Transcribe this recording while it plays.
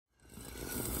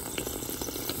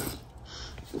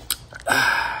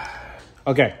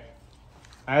Okay,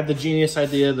 I had the genius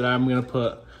idea that I'm gonna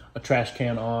put a trash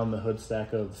can on the hood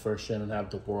stack of the first gen and have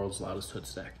the world's loudest hood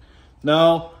stack.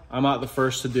 No, I'm not the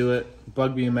first to do it.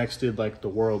 Bug BMX did like the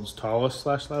world's tallest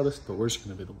 / loudest, but we're just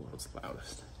gonna be the world's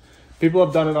loudest. People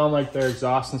have done it on like their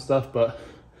exhaust and stuff, but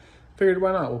figured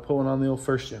why not? We'll put one on the old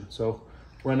first gen. So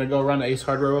we're gonna go run to Ace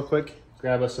Hardware real quick,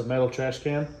 grab us a metal trash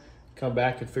can, come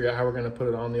back and figure out how we're gonna put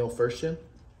it on the old first gen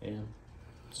and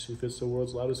see if it's the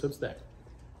world's loudest hood stack.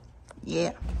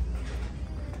 Yeah.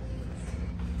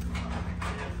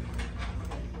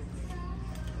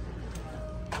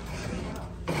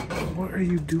 What are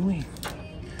you doing?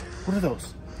 What are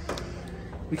those?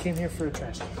 We came here for a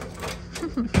trash can.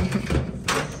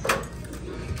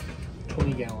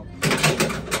 20 gallon.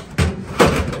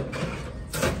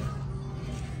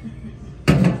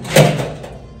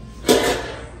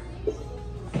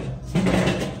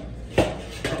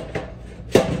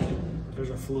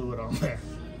 There's a fluid on there.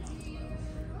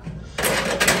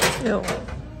 Ew.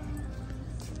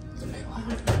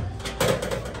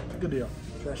 Good deal.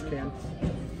 Trash can.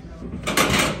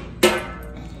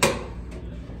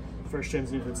 First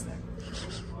gen's new hood stack.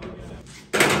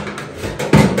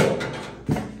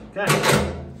 Okay,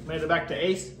 made it back to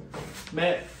Ace.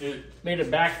 Made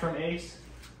it back from Ace.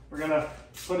 We're gonna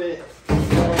put it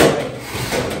like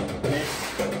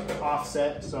this,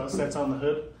 offset so it sets on the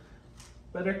hood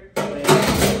better. And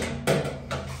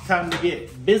time to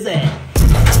get busy.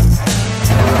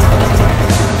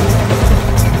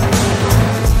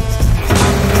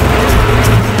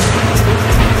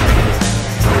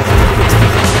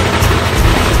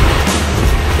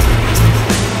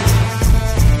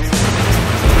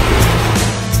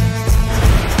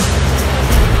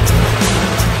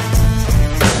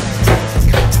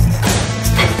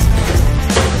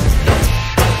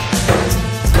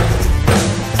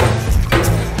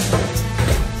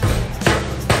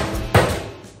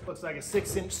 Looks like a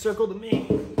 6-inch circle to me.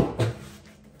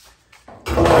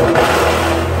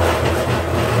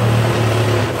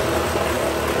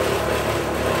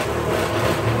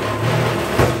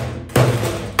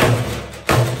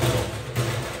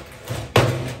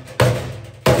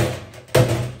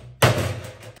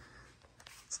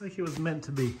 It's like it was meant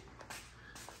to be.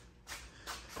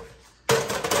 I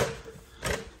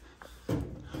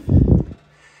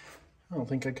don't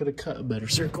think I could have cut a better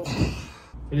circle.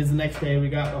 It is the next day. We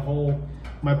got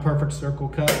my perfect circle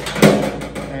cut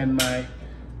and my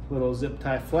little zip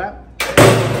tie flap.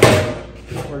 I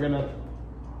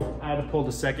had to pull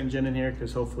the second gen in here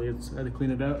because hopefully I had to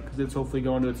clean it out because it's hopefully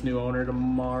going to its new owner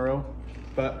tomorrow.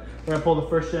 But we're gonna pull the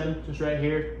first gen just right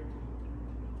here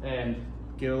and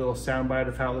get a little sound bite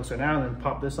of how it looks right now, and then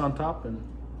pop this on top and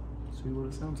see what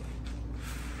it sounds like.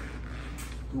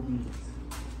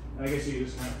 I guess you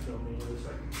just have to film me just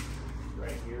like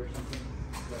right here or something.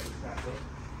 Exactly.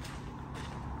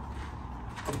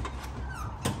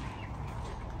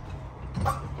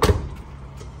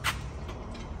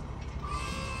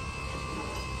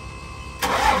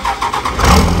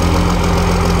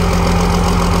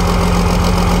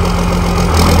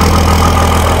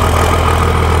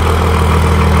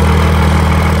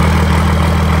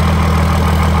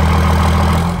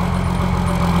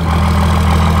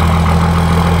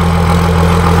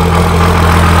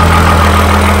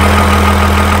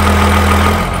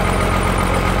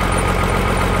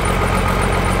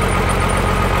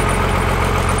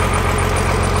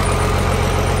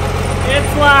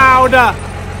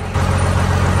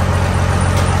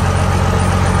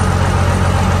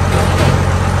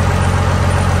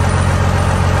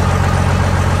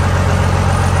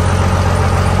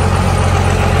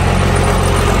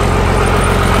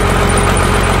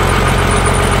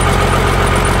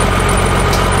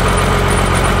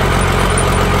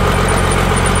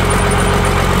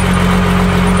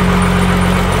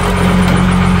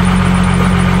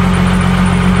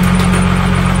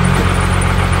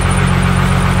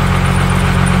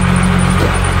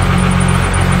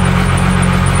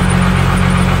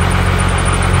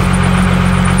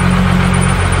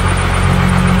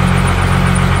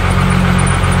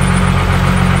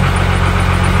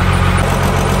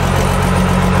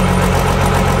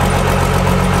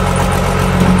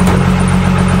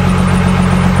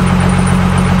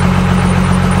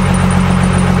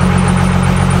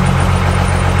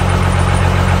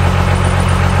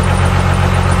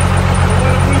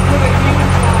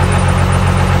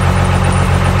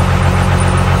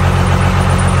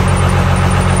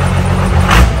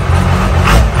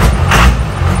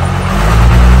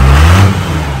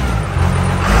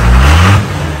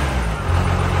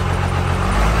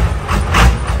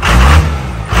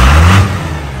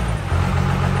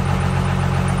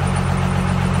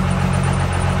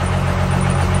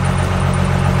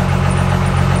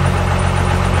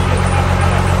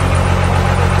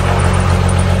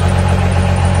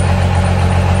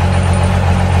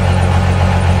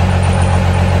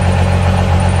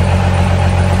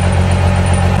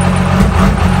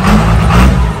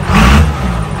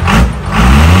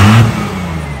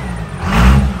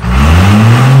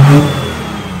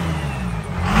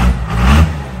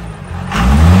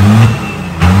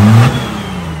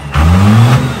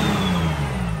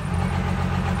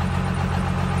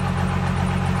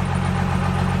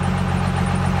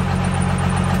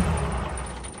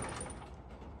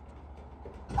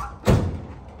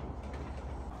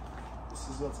 This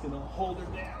is what's gonna hold her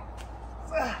down.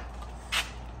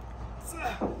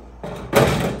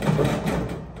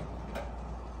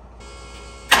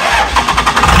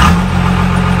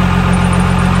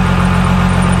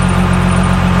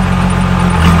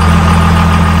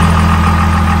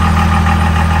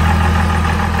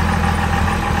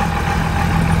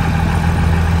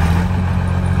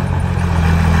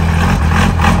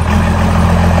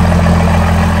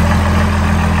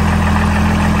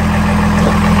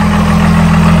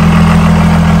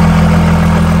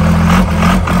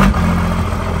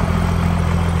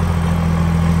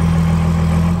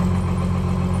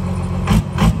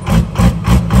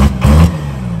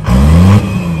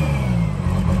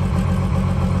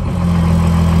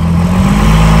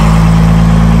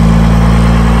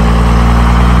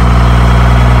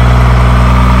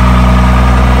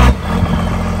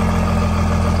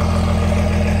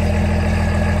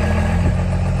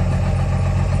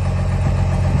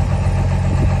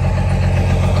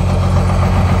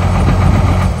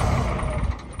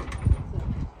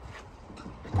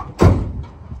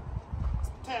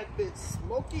 Bit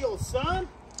smoky, old son.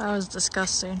 That was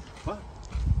disgusting. What?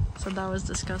 So that was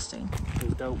disgusting. It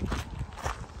was dope.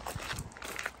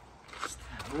 Just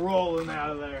rolling out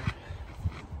of there.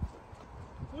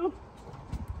 Woo.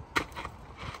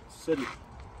 City.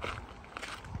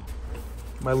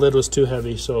 My lid was too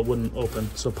heavy, so it wouldn't open.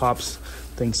 So Pops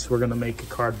thinks we're gonna make a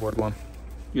cardboard one.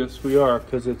 Yes, we are,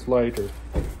 because it's lighter.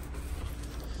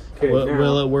 Okay,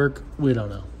 Will it work? We don't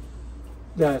know.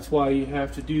 That's why you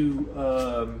have to do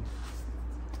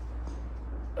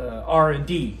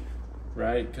R&D,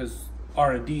 right? Because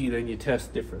R&D, then you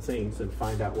test different things and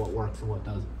find out what works and what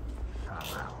doesn't.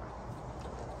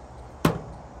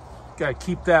 Got to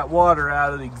keep that water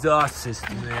out of the exhaust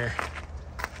system there.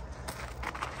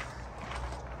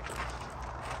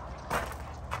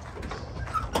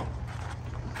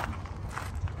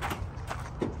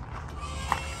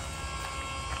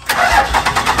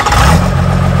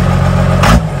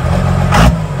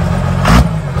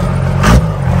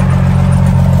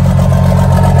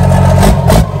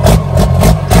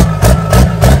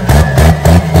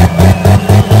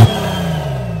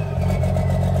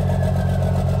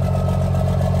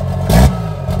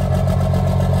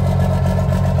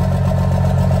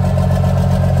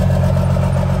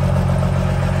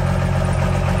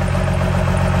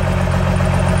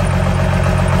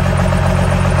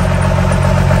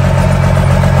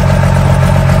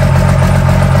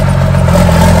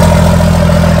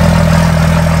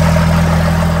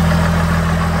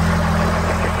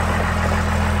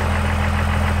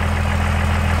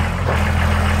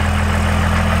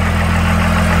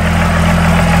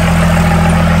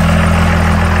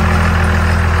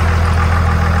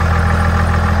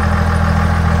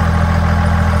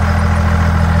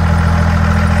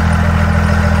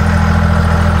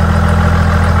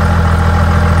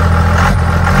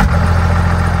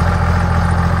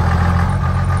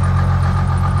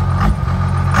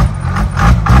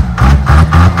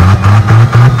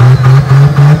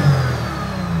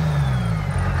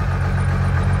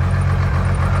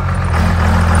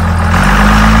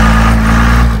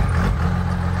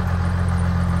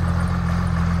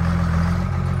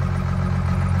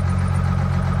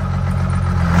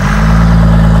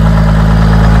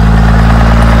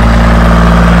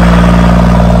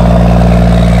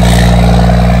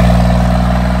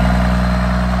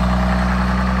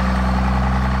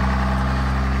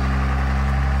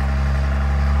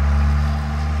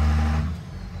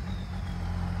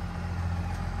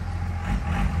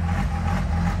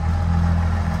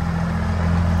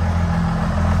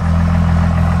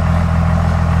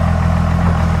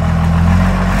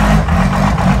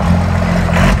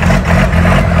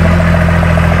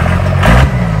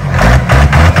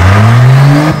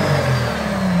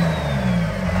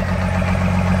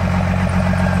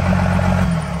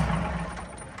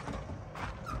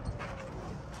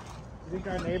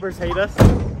 Our neighbors hate us.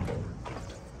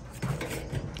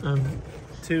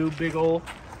 Two big old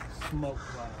smoke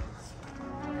clouds.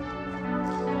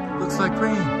 Looks like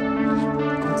rain.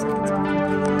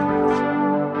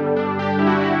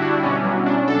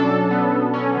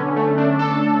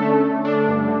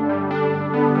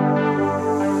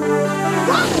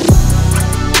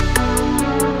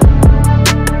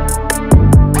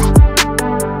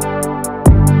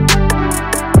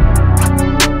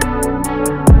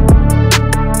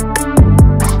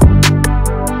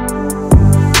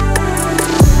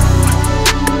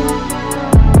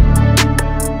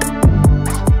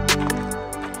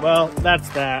 Well, that's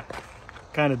that.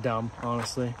 Kind of dumb,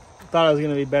 honestly. Thought it was going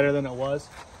to be better than it was.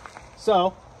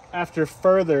 So, after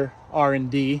further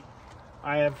R&D,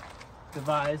 I have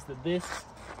devised that this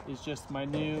is just my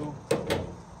new,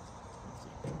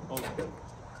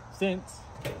 since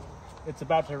it's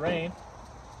about to rain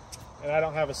and I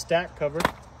don't have a stack cover,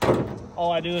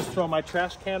 all I do is throw my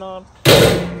trash can on,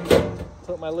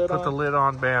 put my lid on. Put the lid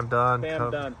on, bam, done.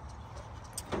 Bam, done.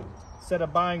 Instead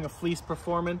of buying a Fleece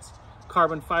Performance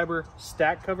carbon fiber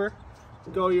stack cover,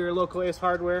 go to your local Ace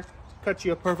Hardware, cut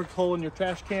you a perfect hole in your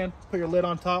trash can, put your lid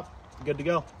on top, good to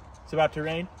go. It's about to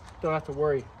rain, don't have to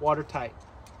worry, watertight.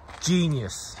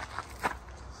 Genius.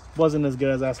 Wasn't as good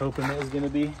as I was hoping it was gonna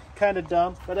be. Kind of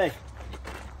dumb, but hey,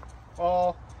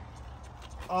 all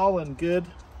in good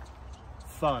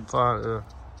fun. Fun,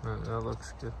 that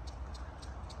looks good.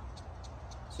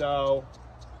 So,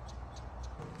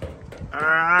 All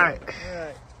right.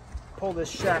 pull this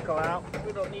shackle out.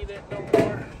 We don't need it no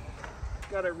more.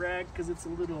 Got it ragged because it's a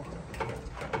little,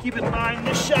 keep in mind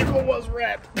this shackle was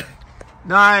wrapped.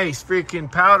 Nice,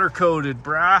 freaking powder coated,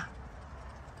 brah.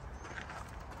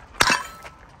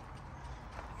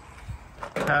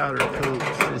 Powder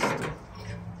coat system.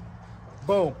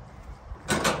 Boom.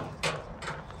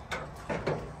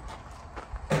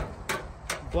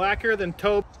 Blacker than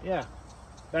taupe. Yeah,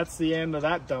 that's the end of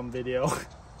that dumb video.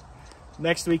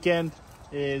 Next weekend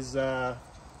is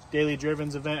Daily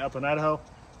Driven's event up in Idaho.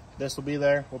 This will be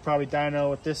there. We'll probably dyno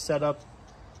with this setup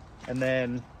and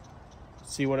then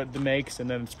see what it makes, and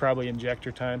then it's probably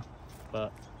injector time.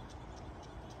 But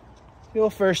fuel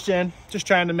first gen, just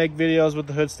trying to make videos with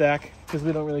the Hoodstack because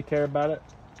we don't really care about it.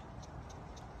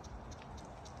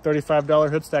 $35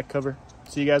 Hoodstack cover.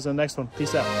 See you guys in the next one.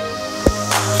 Peace out.